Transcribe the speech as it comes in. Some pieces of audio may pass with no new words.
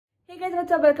Hey guys,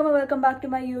 what's up? Welcome back to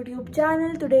my YouTube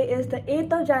channel. Today is the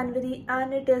 8th of January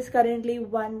and it is currently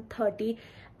 1:30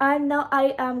 and now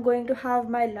I am going to have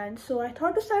my lunch. So I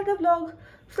thought to start a vlog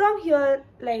from here,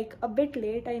 like a bit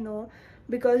late, I know,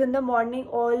 because in the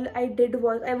morning all I did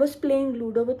was I was playing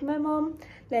Ludo with my mom,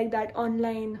 like that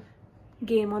online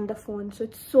game on the phone. So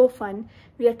it's so fun.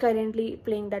 We are currently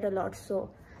playing that a lot. So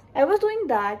I was doing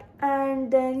that,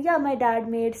 and then yeah, my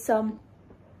dad made some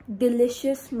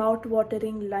delicious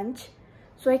mouth-watering lunch,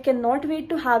 so I cannot wait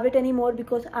to have it anymore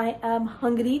because I am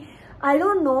hungry. I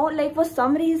don't know, like for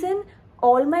some reason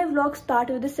all my vlogs start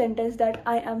with the sentence that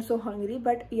I am so hungry,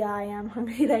 but yeah, I am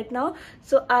hungry right now.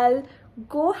 So I'll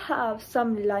go have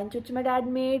some lunch which my dad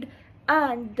made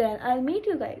and then I'll meet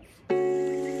you guys.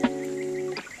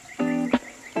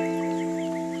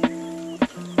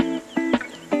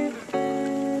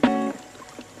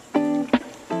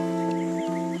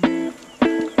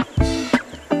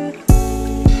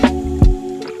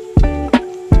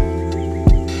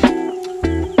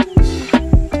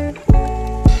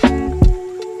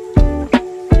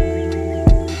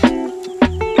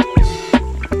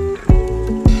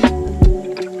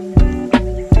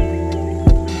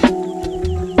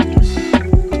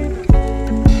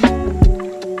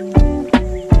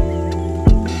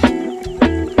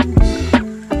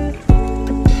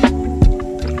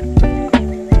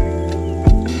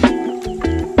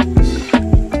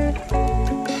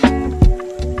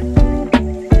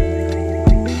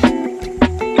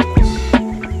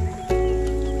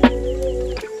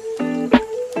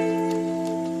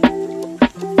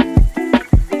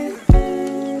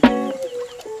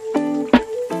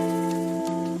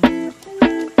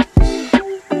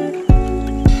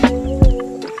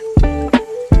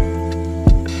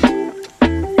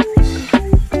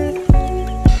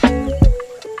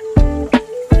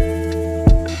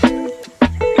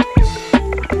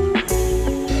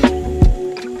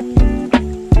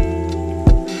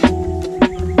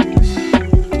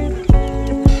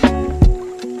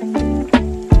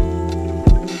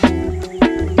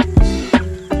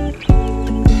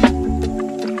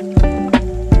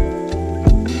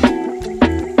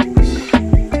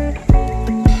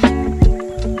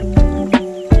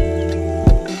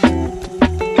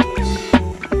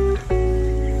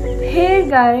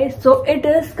 Guys, so it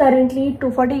is currently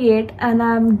 2:48 and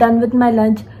I'm done with my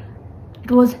lunch.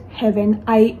 It was heaven.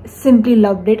 I simply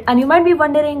loved it. And you might be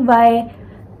wondering why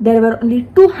there were only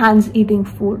two hands eating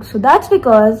food. So that's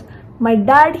because my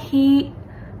dad, he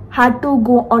had to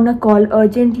go on a call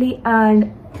urgently, and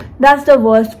that's the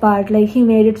worst part. Like, he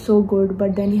made it so good,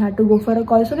 but then he had to go for a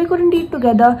call, so we couldn't eat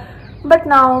together. But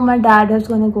now my dad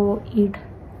is gonna go eat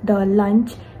the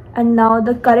lunch, and now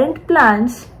the current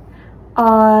plans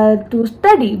are to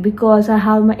study because I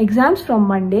have my exams from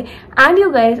Monday. And you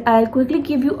guys, I'll quickly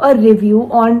give you a review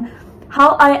on how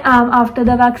I am after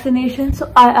the vaccination. So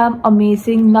I am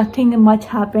amazing. Nothing much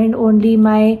happened, only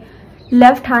my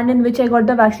left hand in which I got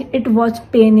the vaccine, it was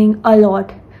paining a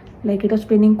lot. Like, it was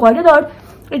paining quite a lot.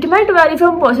 It might vary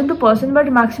from person to person,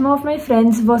 but maximum of my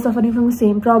friends were suffering from the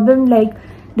same problem. Like,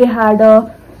 they had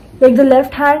like the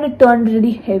left hand, it turned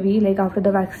really heavy like after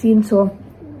the vaccine. So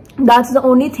that's the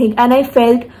only thing, and I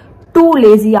felt too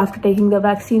lazy after taking the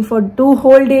vaccine for 2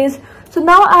 whole days. So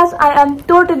now, as I am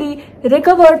totally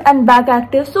recovered and back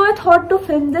active, so I thought to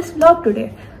film this vlog today.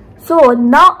 So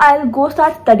now I'll go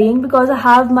start studying because I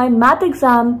have my math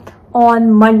exam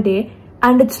on Monday,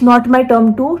 and it's not my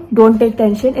term 2, don't take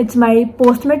tension, it's my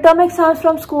post midterm exams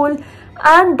from school,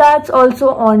 and that's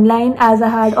also online, as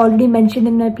I had already mentioned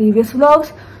in my previous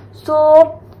vlogs.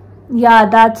 So yeah,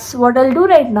 that's what I'll do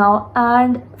right now,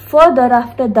 and further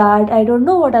after that I don't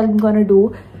know what I'm gonna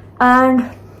do. And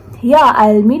yeah,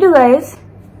 I'll meet you guys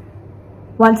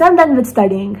once I'm done with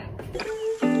studying.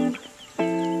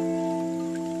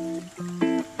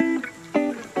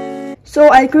 So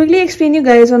I'll quickly explain you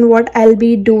guys on what I'll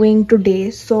be doing today.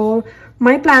 So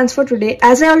my plans for today,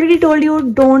 as I already told you,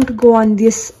 don't go on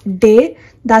this day,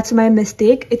 that's my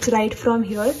mistake, it's right from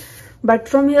here. But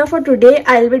from here for today,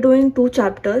 I'll be doing 2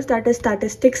 chapters, that is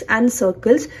statistics and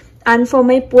circles. And for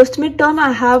my post midterm,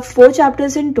 I have 4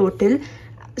 chapters in total.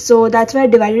 So that's why I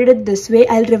divided it this way.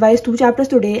 I'll revise 2 chapters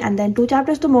today and then 2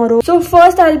 chapters tomorrow. So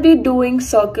first I'll be doing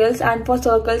circles, and for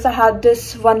circles I have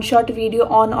this one-shot video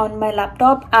on my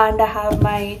laptop, and I have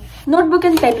my notebook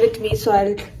and pen with me. So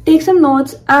I'll take some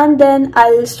notes and then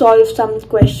I'll solve some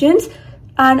questions.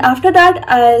 And after that,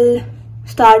 I'll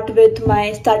start with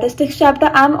my statistics chapter.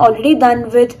 I'm already done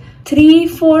with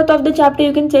 3/4 of the chapter,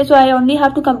 you can say, so I only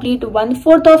have to complete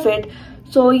 1/4 of it.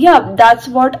 So yeah, that's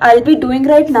what I'll be doing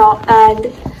right now, and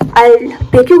I'll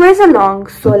take you guys along.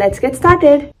 So let's get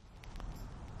started.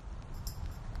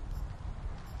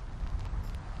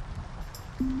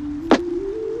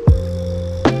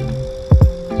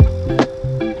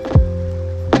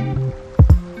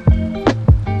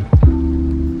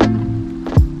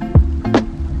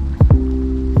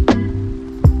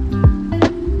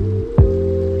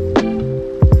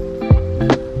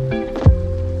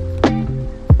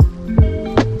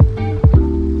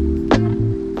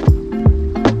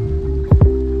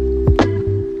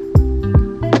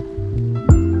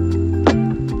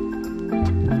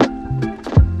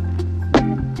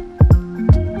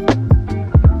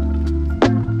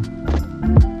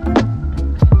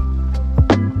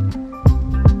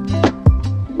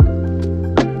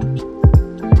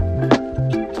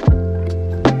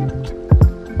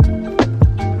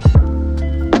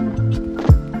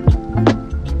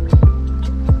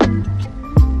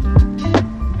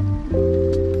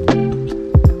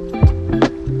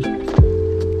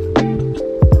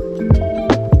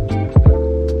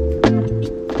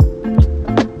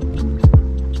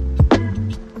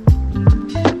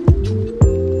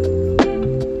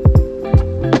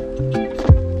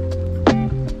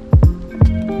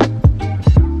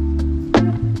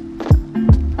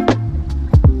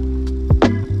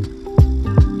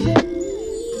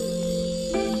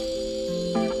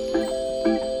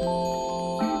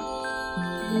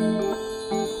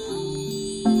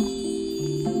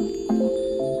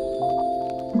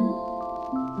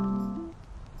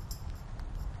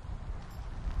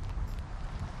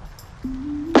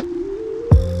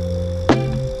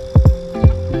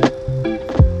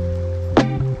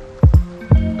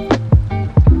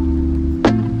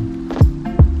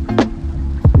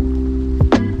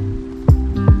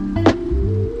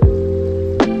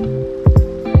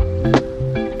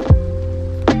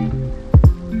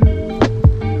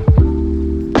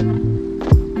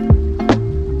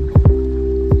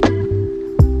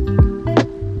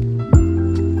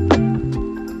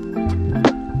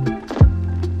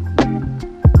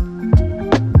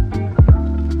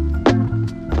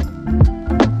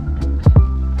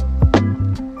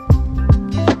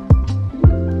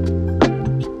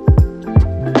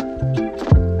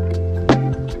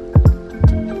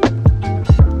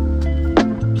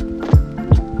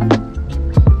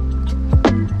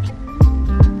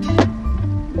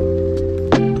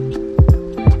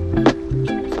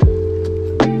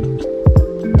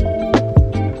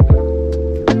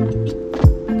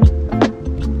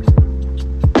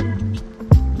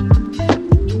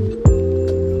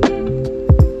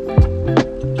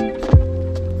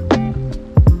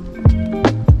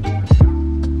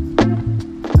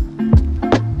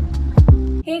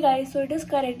 Hey guys, so it is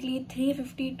currently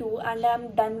 3:52 and I'm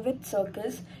done with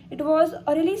circus. It was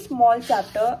a really small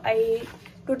chapter. I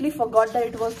totally forgot that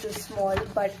it was this small,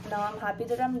 but now I'm happy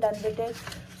that I'm done with it.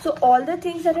 So all the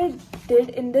things that I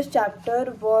did in this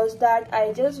chapter was that I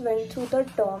just went through the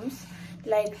terms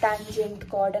like tangent,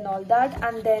 chord and all that,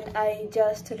 and then I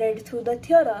just read through the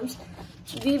theorems.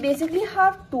 We basically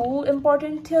have two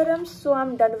important theorems, so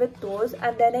I'm done with those,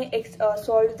 and then I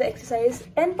solved the exercise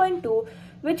 10.2,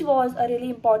 which was a really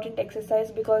important exercise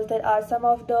because there are some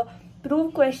of the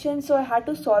proof questions, so I had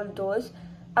to solve those.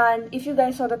 And if you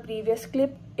guys saw the previous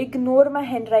clip, ignore my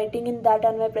handwriting in that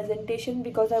and my presentation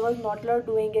because I was not allowed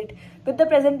doing it with the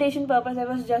presentation purpose. I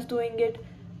was just doing it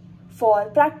for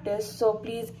practice, so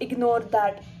please ignore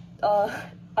that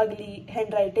ugly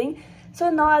handwriting. So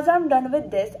now as I'm done with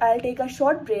this, I'll take a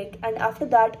short break, and after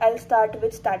that I'll start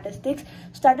with statistics.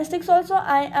 Statistics also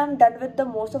I am done with the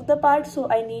most of the part, so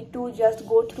I need to just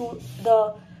go through the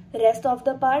rest of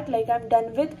the part. Like I'm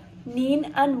done with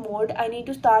mean and mode. I need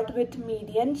to start with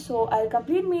median, so I'll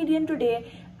complete median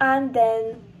today, and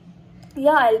then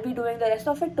yeah, I'll be doing the rest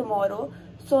of it tomorrow.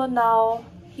 So now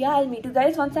yeah, I'll meet you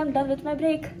guys once I'm done with my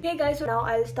break. Okay guys, so now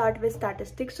I'll start with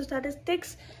statistics. So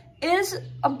statistics is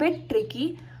a bit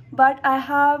tricky, but I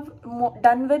have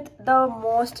done with the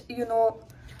most,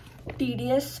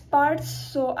 tedious parts,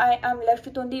 so I am left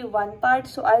with only one part,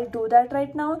 so I'll do that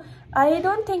right now. I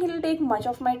don't think it'll take much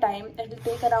of my time. It'll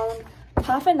take around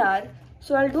half an hour,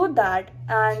 so I'll do that,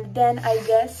 and then I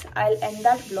guess I'll end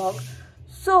that vlog.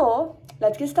 So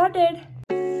let's get started.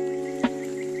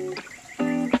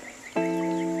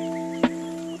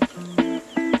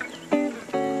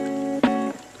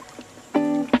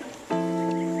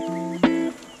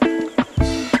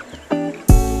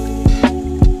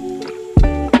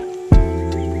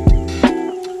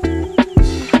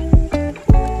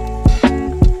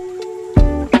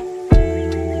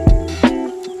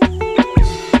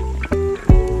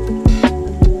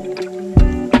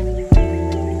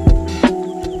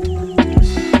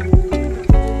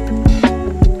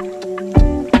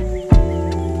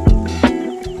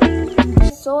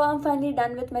 So I'm finally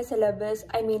done with my syllabus,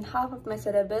 I mean half of my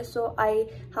syllabus. So I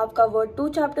have covered 2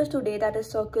 chapters today, that is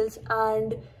circles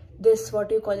and this, what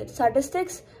do you call it,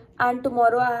 statistics. And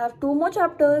tomorrow I have 2 more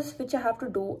chapters which I have to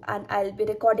do, and I'll be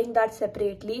recording that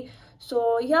separately.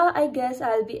 So yeah, I guess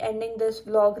I'll be ending this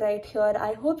vlog right here.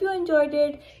 I hope you enjoyed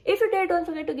it. If you did, don't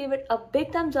forget to give it a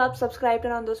big thumbs up, subscribe,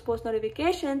 turn on those post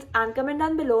notifications, and comment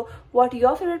down below what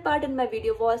your favorite part in my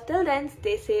video was. Till then,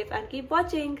 stay safe and keep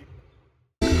watching.